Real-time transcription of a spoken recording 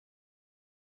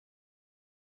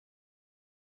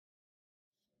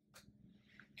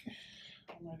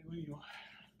I'm ready when you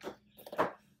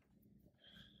are.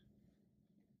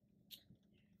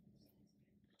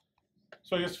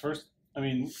 So I guess first, I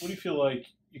mean, what do you feel like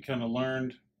you kind of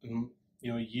learned in,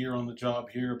 a year on the job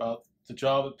here about the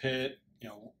job at Pitt,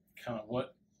 kind of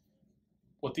what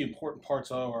the important parts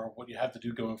are or what you have to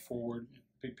do going forward,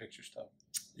 big picture stuff?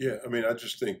 Yeah, I mean, I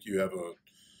just think you have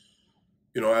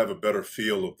I have a better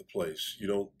feel of the place. You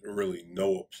don't really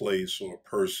know a place or a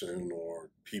person or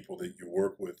people that you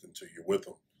work with until you're with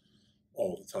them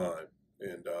all the time.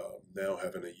 And now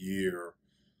having a year,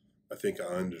 I think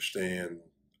I understand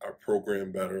our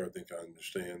program better. I think I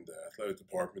understand the athletic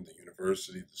department, the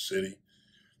university, the city.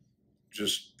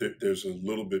 Just there's a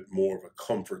little bit more of a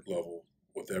comfort level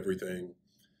with everything.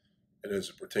 And as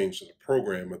it pertains to the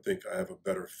program, I think I have a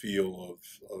better feel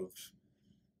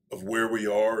of where we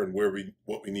are and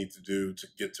what we need to do to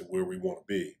get to where we want to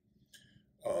be.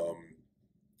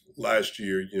 Last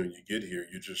year, you get here,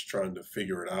 you're just trying to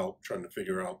figure it out, trying to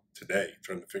figure out today,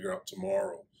 trying to figure out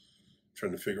tomorrow,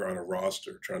 trying to figure out a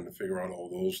roster, trying to figure out all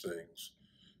those things.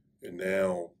 And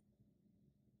now,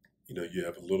 you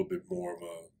have a little bit more of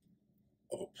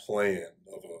a plan,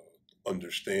 of a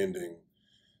understanding,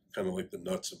 kind of like the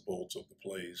nuts and bolts of the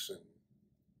place and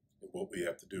what we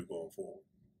have to do going forward.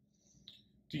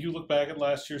 Do you look back at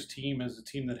last year's team as a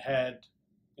team that had,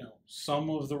 some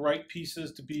of the right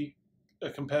pieces to be a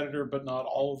competitor, but not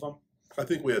all of them? I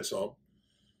think we had some.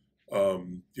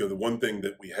 The one thing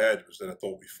that we had was that I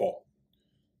thought we fought.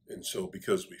 And so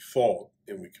because we fought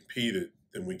and we competed,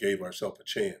 then we gave ourselves a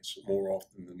chance more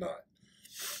often than not.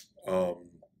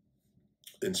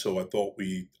 And so I thought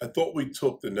we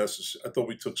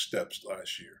took steps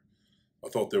last year. I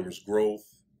thought there was growth,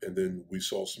 and then we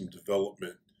saw some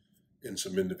development in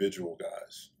some individual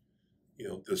guys.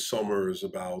 This summer is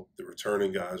about the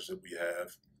returning guys that we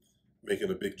have making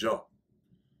a big jump.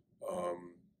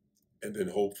 And then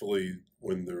hopefully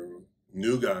when the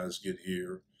new guys get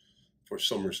here for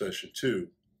summer session 2,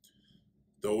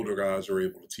 the older guys are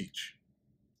able to teach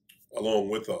along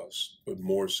with us, but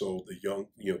more so the young,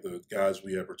 the guys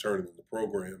we have returning in the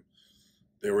program,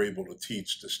 they're able to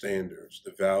teach the standards,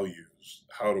 the values,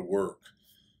 how to work,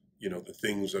 the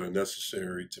things that are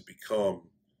necessary to become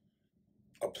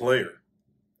a player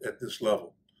at this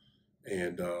level.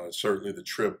 And certainly the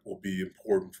trip will be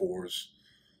important for us.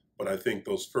 But I think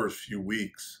those first few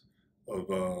weeks of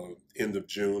end of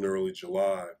June, early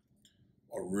July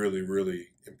are really, really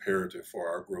imperative for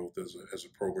our growth as a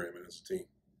program and as a team.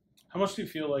 How much do you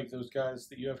feel like those guys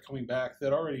that you have coming back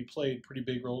that already played pretty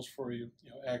big roles for you,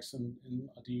 X and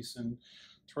Adis and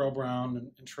Terrell Brown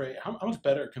and Trey, how much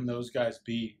better can those guys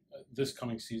be this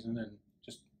coming season, and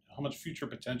just how much future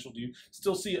potential do you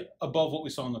still see above what we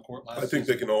saw on the court last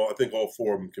season? I think all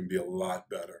 4 of them can be a lot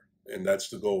better, and that's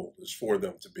the goal, is for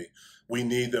them to be. We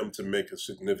need them to make a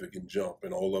significant jump,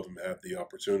 and all of them have the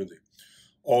opportunity.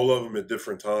 All of them at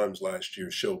different times last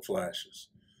year showed flashes.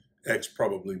 X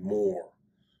probably more.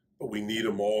 But we need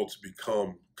them all to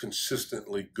become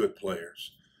consistently good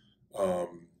players.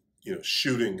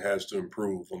 Shooting has to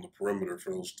improve on the perimeter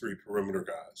for those 3 perimeter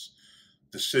guys.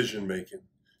 Decision making,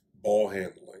 ball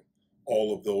handling,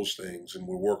 all of those things. And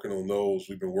we're working on those.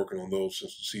 We've been working on those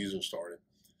since the season started,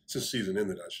 since the season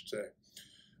ended, I should say.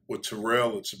 With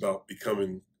Terrell, it's about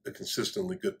becoming a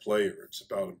consistently good player. It's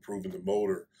about improving the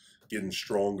motor, getting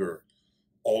stronger,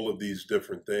 all of these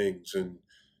different things. And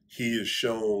he has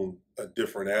shown a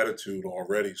different attitude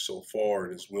already so far,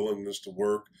 and his willingness to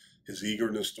work, his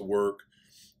eagerness to work,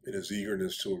 and his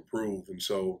eagerness to improve. And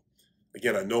so,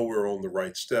 again, I know we're on the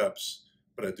right steps,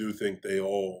 but I do think they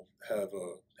all have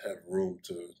room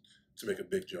to make a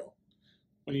big jump.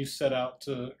 When you set out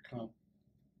to kind of,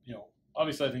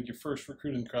 obviously I think your first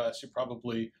recruiting class, you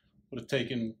probably would have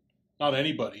taken not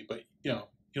anybody, but,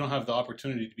 you don't have the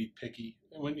opportunity to be picky.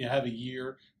 When you have a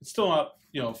year, it's still not,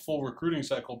 a full recruiting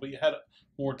cycle, but you had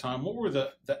more time. What were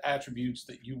the attributes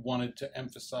that you wanted to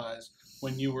emphasize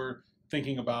when you were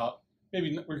thinking about,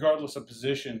 maybe regardless of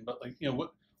position, but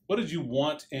what did you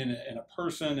want in a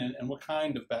person, and what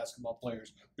kind of basketball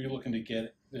players were you looking to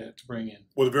get to bring in?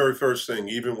 Well, the very first thing,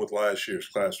 even with last year's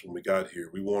class when we got here,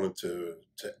 we wanted to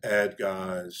add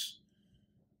guys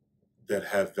that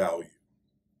have value.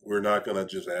 We're not going to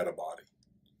just add a body.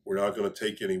 We're not going to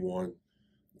take anyone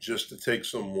just to take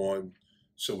someone.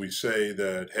 So we say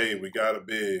that, hey, we got a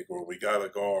big, or we got a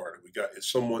guard, or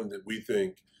it's someone that we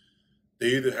think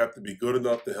they either have to be good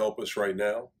enough to help us right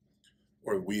now,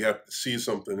 or we have to see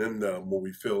something in them where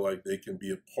we feel like they can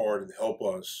be a part and help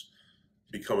us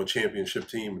become a championship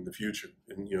team in the future,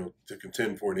 and to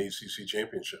contend for an ACC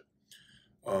championship.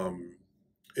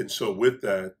 And so with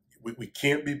that, we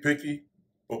can't be picky,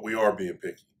 but we are being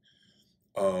picky.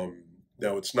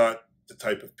 Now, it's not the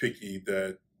type of picky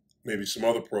that maybe some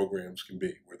other programs can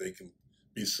be, where they can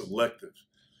be selective.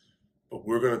 But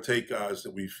we're going to take guys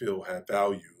that we feel have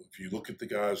value. If you look at the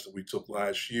guys that we took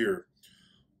last year,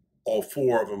 all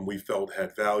 4 of them we felt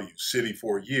had value. City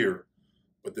for a year,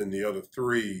 but then the other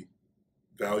 3,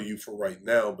 value for right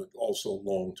now, but also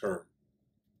long term.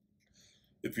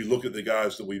 If you look at the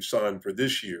guys that we've signed for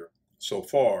this year so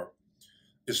far,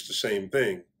 it's the same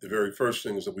thing. The very first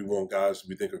thing is that we want guys that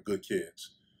we think are good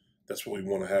kids. That's what we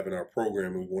want to have in our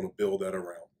program, and we want to build that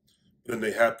around. But then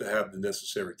they have to have the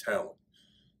necessary talent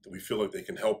that we feel like they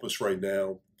can help us right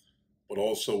now, but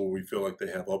also where we feel like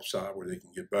they have upside, where they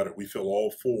can get better. We feel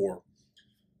all 4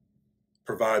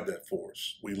 provide that for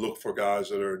us. We look for guys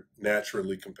that are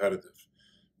naturally competitive,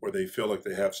 where they feel like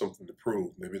they have something to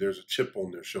prove. Maybe there's a chip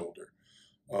on their shoulder.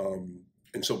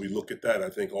 And so we look at that. I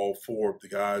think all 4 of the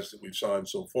guys that we've signed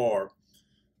so far,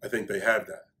 I think they have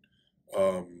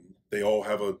that. They all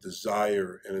have a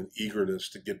desire and an eagerness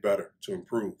to get better, to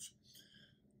improve.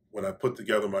 When I put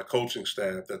together my coaching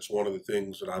staff, that's one of the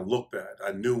things that I looked at.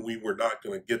 I knew we were not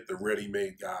going to get the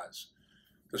ready-made guys.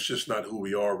 That's just not who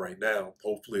we are right now.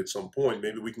 Hopefully at some point,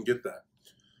 maybe we can get that.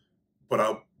 But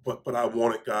I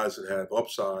wanted guys that have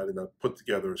upside, and I put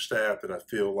together a staff that I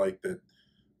feel like that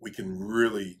we can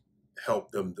really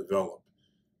help them develop.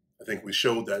 I think we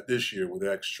showed that this year with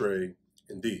X, Trey,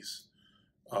 and Deese.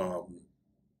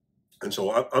 And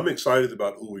so I'm excited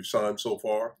about who we've signed so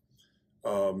far,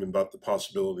 and about the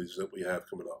possibilities that we have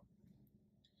coming up.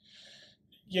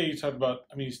 Yeah, you talked about,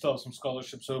 I mean, you still have some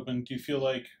scholarships open. Do you feel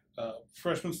like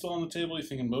freshmen still on the table? You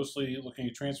thinking mostly looking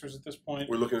at transfers at this point?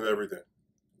 We're looking at everything.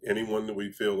 Anyone that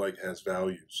we feel like has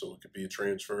value. So it could be a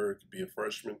transfer, it could be a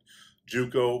freshman,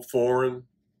 JUCO, foreign,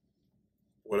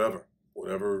 whatever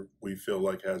we feel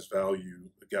like has value,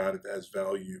 a guy that has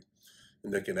value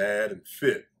and that can add and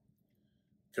fit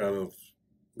kind of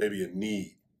maybe a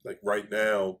need. Like right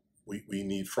now, we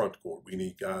need front court. We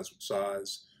need guys with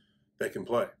size that can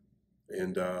play.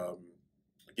 And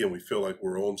again, we feel like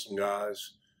we're on some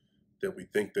guys that we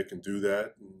think that can do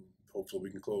that, and hopefully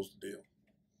we can close the deal.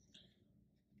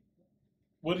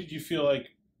 What did you feel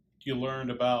like you learned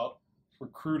about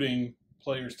recruiting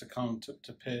players to come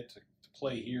to Pitt, to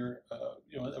play here,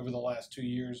 over the last 2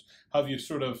 years? How have you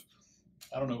sort of,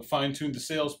 I don't know, fine-tuned the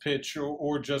sales pitch,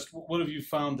 or just what have you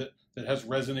found that has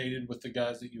resonated with the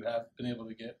guys that you have been able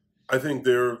to get? I think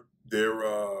their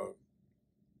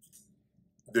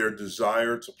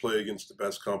desire to play against the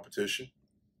best competition,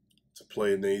 to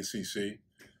play in the ACC,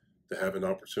 to have an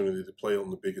opportunity to play on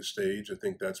the biggest stage, I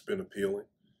think that's been appealing.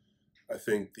 I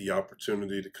think the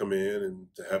opportunity to come in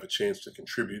and to have a chance to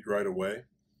contribute right away,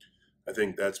 I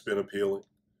think that's been appealing.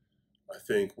 I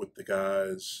think with the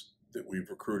guys that we've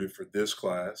recruited for this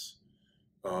class,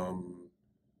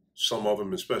 some of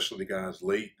them, especially the guys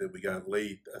that we got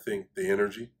late, I think the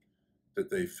energy that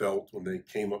they felt when they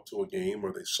came up to a game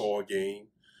or they saw a game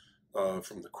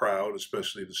from the crowd,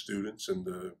 especially the students, and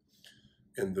the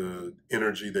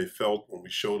energy they felt when we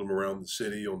showed them around the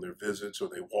city on their visits, or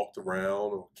they walked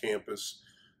around on campus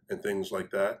and things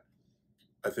like that.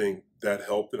 I think that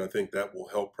helped, and I think that will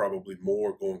help probably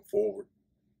more going forward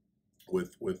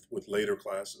with later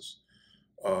classes.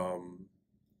 I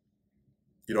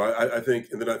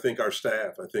think, and then I think our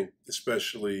staff, I think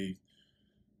especially,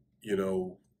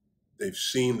 they've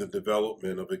seen the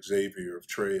development of Xavier, of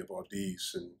Trey, of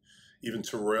Audis, and even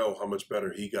Terrell, how much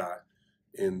better he got,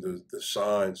 and the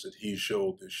signs that he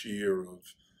showed this year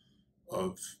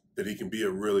of that he can be a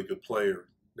really good player.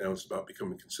 Now it's about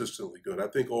becoming consistently good. I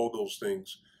think all those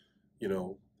things,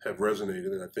 have resonated,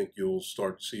 and I think you'll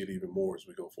start to see it even more as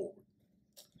we go forward.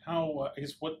 How, I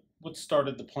guess, what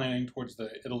started the planning towards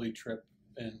the Italy trip,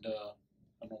 and I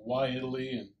don't know, why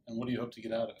Italy, and what do you hope to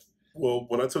get out of it? Well,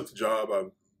 when I took the job, I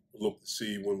looked to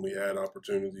see when we had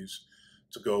opportunities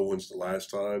to go. When's the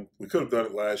last time? We could have done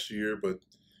it last year, but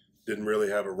didn't really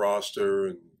have a roster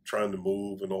and trying to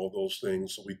move and all those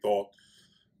things. So we thought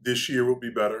this year would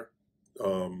be better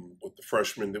with the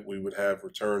freshmen that we would have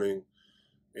returning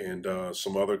and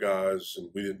some other guys.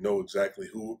 And we didn't know exactly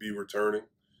who would be returning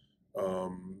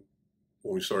when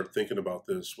we started thinking about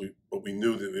this. But we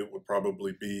knew that it would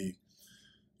probably be,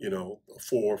 a 4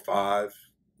 or 5,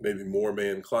 maybe more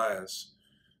man class.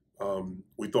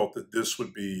 We thought that this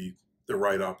would be the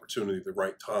right opportunity, the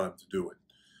right time to do it.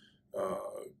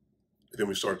 Then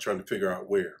we started trying to figure out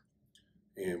where.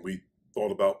 And we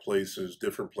thought about places,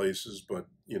 different places, but,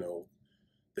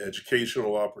 the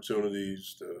educational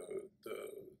opportunities,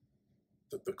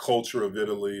 the culture of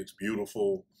Italy, it's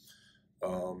beautiful.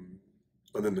 And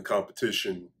then the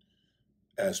competition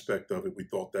aspect of it, we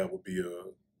thought that would be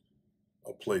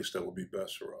a place that would be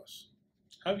best for us.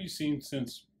 How have you seen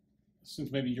since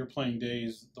maybe your playing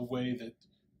days the way that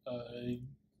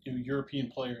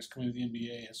European players coming to the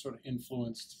NBA has sort of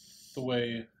influenced the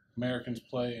way Americans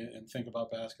play and think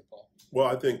about basketball? Well,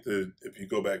 I think that if you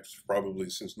go back probably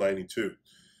since '92,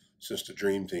 since the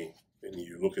Dream Team, and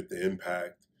you look at the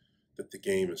impact that the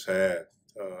game has had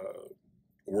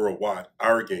worldwide,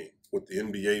 our game, what the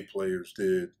NBA players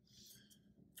did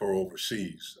for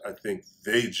overseas, I think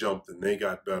they jumped and they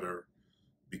got better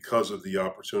because of the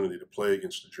opportunity to play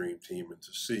against the Dream Team and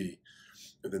to see.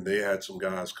 And then they had some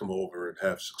guys come over and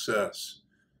have success.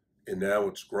 And now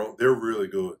it's grown. They're really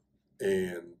good.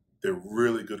 And they're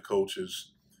really good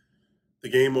coaches. The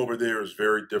game over there is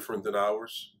very different than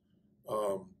ours.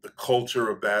 The culture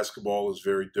of basketball is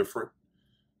very different.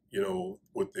 You know,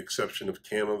 with the exception of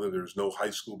Canada, there's no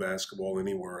high school basketball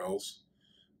anywhere else.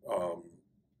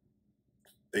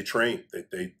 They train.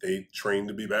 They train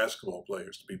to be basketball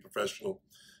players, to be professional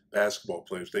basketball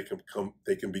players. They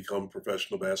can become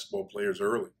professional basketball players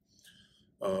early,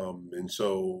 and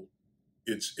so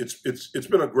it's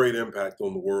been a great impact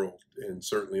on the world and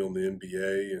certainly on the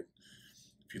NBA. And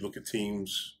if you look at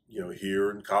teams,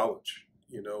 here in college,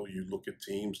 you look at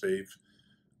teams, they've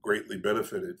greatly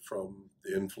benefited from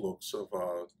the influx of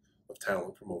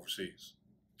talent from overseas.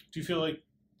 Do you feel like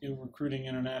recruiting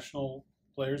international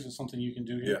players is something you can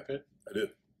do here at Pitt? I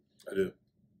do.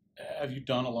 Have you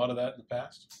done a lot of that in the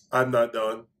past? I've not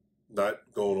going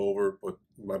over, but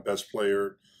my best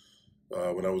player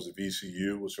when I was at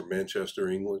VCU was from Manchester,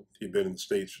 England. He'd been in the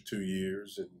States for 2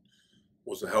 years and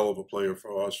was a hell of a player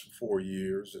for us for 4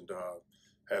 years, and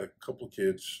had a couple of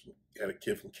kids. Had a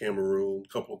kid from Cameroon,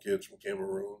 a couple of kids from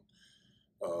Cameroon.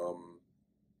 I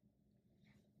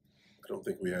don't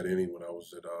think we had any when I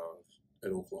was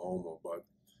at Oklahoma, but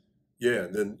yeah,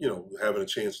 and then, having a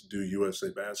chance to do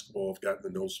USA basketball, I've gotten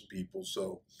to know some people.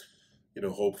 So,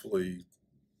 hopefully,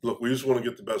 look, we just want to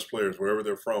get the best players wherever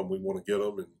they're from. We want to get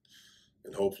them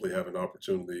and hopefully have an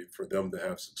opportunity for them to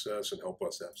have success and help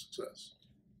us have success.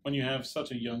 When you have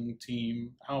such a young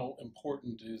team, how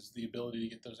important is the ability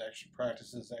to get those extra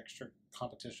practices, extra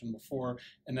competition before,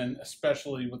 and then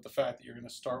especially with the fact that you're going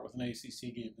to start with an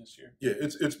ACC game this year? Yeah,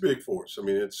 it's big for us. I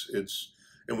mean, it's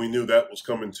and we knew that was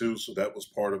coming too, so that was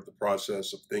part of the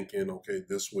process of thinking, okay,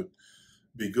 this would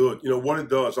be good. What it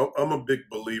does, I'm a big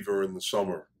believer in the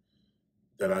summer,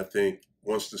 that I think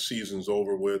once the season's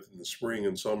over with in the spring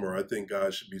and summer, I think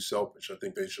guys should be selfish. I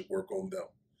think they should work on them.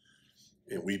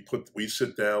 And we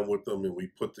sit down with them and we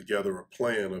put together a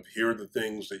plan of here are the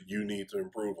things that you need to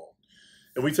improve on.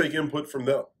 And we take input from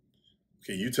them.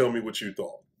 Okay, you tell me what you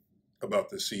thought about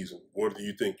this season. What do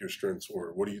you think your strengths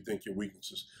were? What do you think your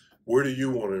weaknesses? Where do you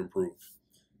want to improve?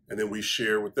 And then we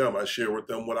share with them. I share with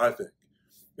them what I think.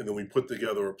 And then we put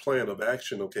together a plan of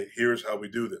action. Okay, here's how we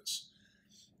do this.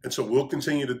 And so we'll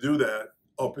continue to do that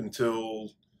up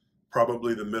until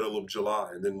probably the middle of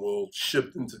July. And then we'll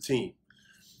shift into team.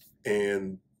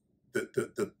 And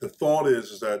the thought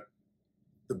is that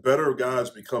the better guys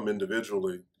become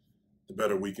individually, the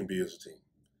better we can be as a team.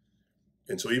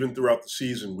 And so even throughout the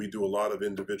season, we do a lot of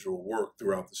individual work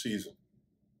throughout the season.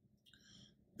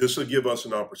 This will give us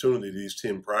an opportunity, these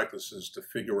 10 practices, to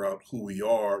figure out who we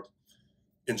are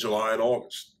in July and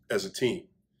August as a team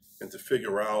and to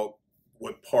figure out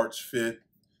what parts fit.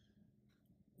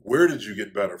 Where did you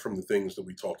get better from the things that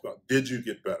we talked about? Did you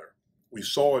get better? We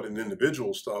saw it in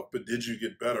individual stuff, but did you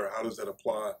get better? How does that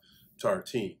apply to our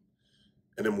team?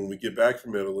 And then when we get back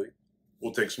from Italy,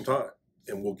 we'll take some time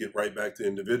and we'll get right back to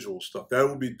individual stuff. That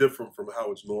will be different from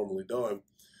how it's normally done.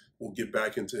 We'll get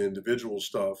back into individual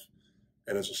stuff.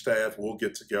 And as a staff, we'll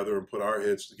get together and put our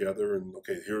heads together and,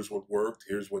 okay, here's what worked,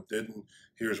 here's what didn't,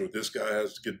 here's what this guy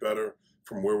has to get better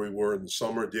from where we were in the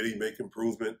summer. Did he make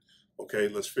improvement? Okay,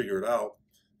 let's figure it out.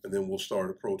 And then we'll start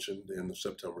approaching the end of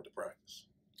September to practice.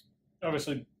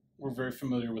 Obviously, we're very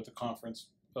familiar with the conference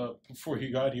before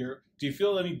you got here. Do you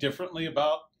feel any differently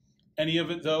about any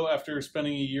of it, though, after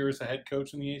spending a year as a head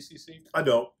coach in the ACC? I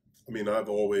don't. I mean, I've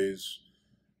always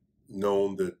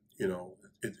known that,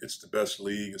 it's the best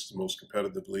league. It's the most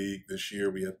competitive league. This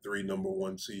year we had 3 number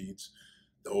 1 seeds,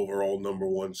 the overall number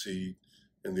 1 seed,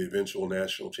 and the eventual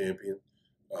national champion.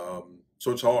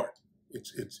 So it's hard.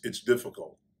 It's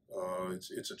difficult.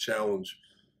 It's a challenge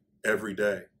every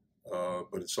day.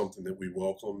 But it's something that we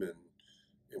welcome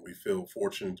and we feel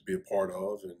fortunate to be a part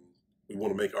of, and we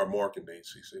want to make our mark in the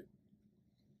ACC.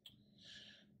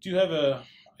 Do you have a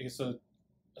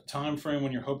time frame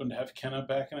when you're hoping to have Kenna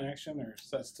back in action, or is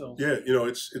that still? Yeah,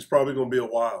 it's probably going to be a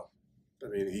while. I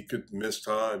mean, he could miss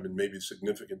time and maybe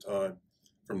significant time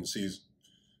from the season.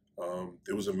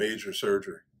 It was a major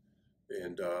surgery,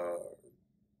 and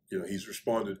He's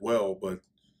responded well, but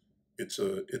it's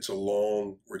a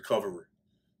long recovery,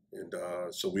 and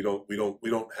so we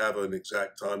don't have an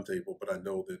exact timetable, but I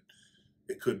know that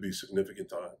it could be significant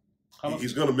time.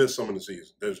 He's going to miss some of the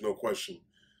season. There's no question.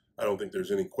 I don't think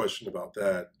there's any question about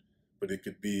that, but it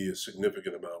could be a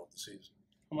significant amount of the season.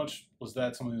 How much was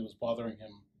that something that was bothering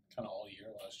him kind of all year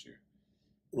last year?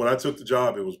 When I took the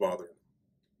job, it was bothering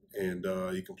him,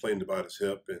 and he complained about his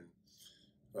hip, and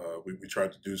we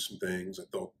tried to do some things. I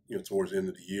thought, towards the end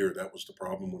of the year, that was the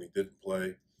problem when he didn't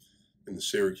play in the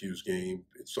Syracuse game.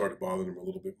 It started bothering him a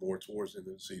little bit more towards the end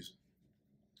of the season.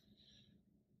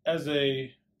 As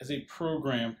a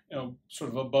program, sort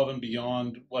of above and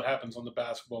beyond what happens on the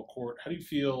basketball court, how do you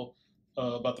feel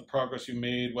about the progress you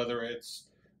made, whether it's,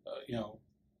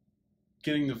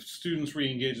 getting the students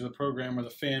re-engaged in the program or the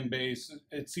fan base?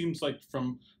 It seems like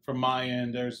from my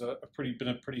end, there's been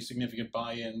a pretty significant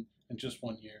buy-in in just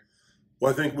 1 year.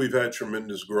 Well, I think we've had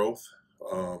tremendous growth.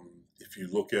 If you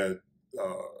look at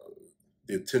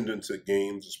the attendance at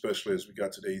games, especially as we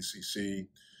got to the ACC,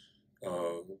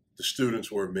 the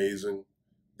students were amazing.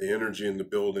 The energy in the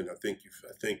building, I think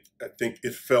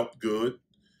it felt good.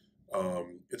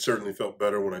 It certainly felt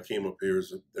better when I came up here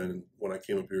than when I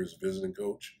came up here as a visiting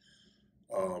coach.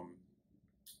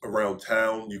 Around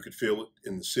town, you could feel it.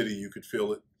 In the city, you could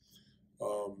feel it.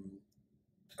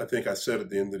 I think I said at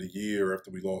the end of the year after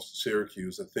we lost to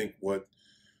Syracuse, I think what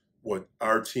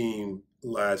our team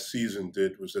last season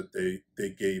did was that they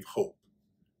gave hope,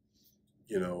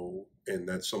 and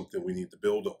that's something we need to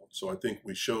build on. So I think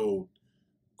we showed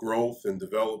growth and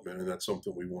development, and that's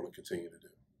something we want to continue to do.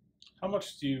 How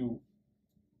much do you,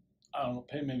 I don't know,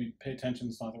 pay attention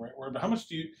is not the right word, but how much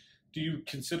do you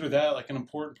consider that like an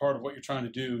important part of what you're trying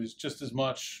to do? Is just as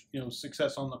much,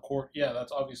 success on the court? Yeah,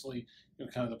 that's obviously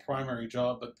kind of the primary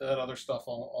job, but that other stuff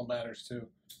all matters too.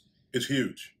 It's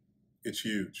huge. It's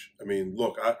huge. I mean,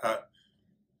 look,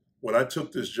 when I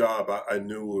took this job, I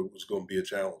knew it was going to be a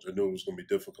challenge. I knew it was going to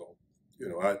be difficult.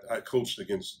 I coached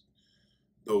against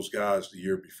those guys the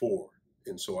year before,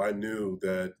 and so I knew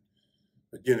that,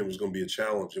 again, it was going to be a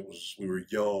challenge. We were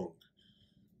young.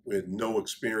 We had no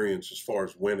experience as far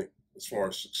as winning, as far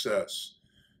as success.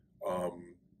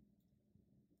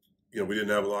 We didn't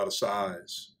have a lot of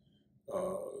size.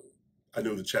 I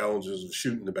knew the challenges of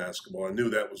shooting the basketball. I knew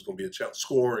that was going to be a challenge.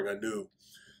 Scoring, I knew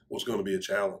was going to be a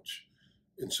challenge.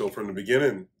 And so from the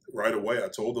beginning, right away, I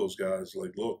told those guys,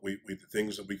 like, look, we the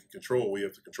things that we can control, we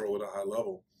have to control at a high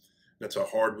level. That's how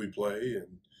hard we play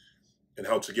and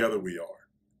how together we are.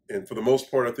 And for the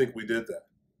most part, I think we did that.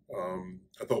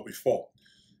 I thought we fought.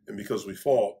 And because we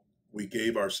fought, we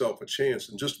gave ourselves a chance.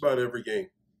 In just about every game,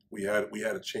 we had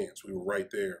a chance. We were right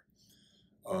there.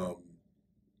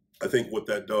 I think what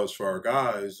that does for our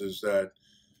guys is that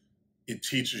it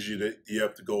teaches you that you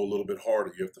have to go a little bit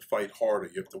harder. You have to fight harder.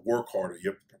 You have to work harder.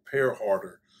 You have to prepare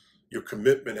harder. Your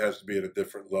commitment has to be at a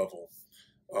different level.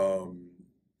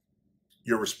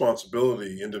 Your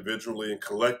responsibility, individually and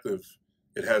collective,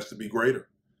 it has to be greater.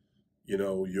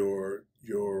 Your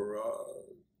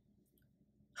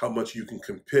how much you can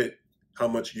compete, how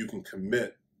much you can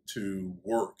commit to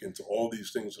work and to all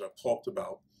these things that I've talked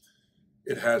about,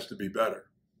 it has to be better.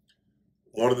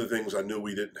 One of the things I knew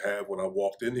we didn't have when I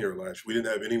walked in here last year, we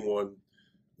didn't have anyone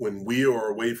when we are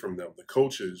away from them, the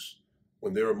coaches,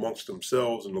 when they're amongst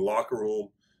themselves in the locker room,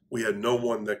 we had no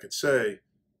one that could say,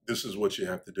 this is what you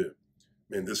have to do.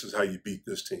 Man, this is how you beat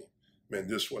this team. Man,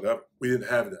 this whatever. We didn't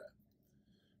have that.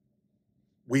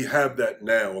 We have that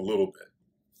now a little bit.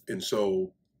 And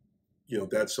so,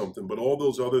 that's something. But all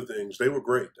those other things, they were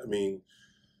great. I mean,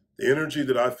 the energy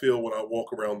that I feel when I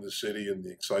walk around the city and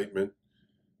the excitement,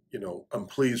 I'm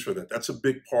pleased for that. That's a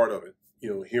big part of it.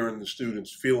 Hearing the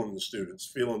students,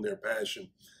 feeling their passion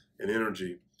and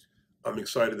energy. I'm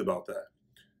excited about that.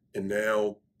 And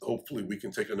now, hopefully, we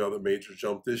can take another major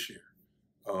jump this year.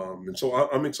 And so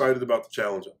I'm excited about the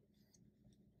challenge of it.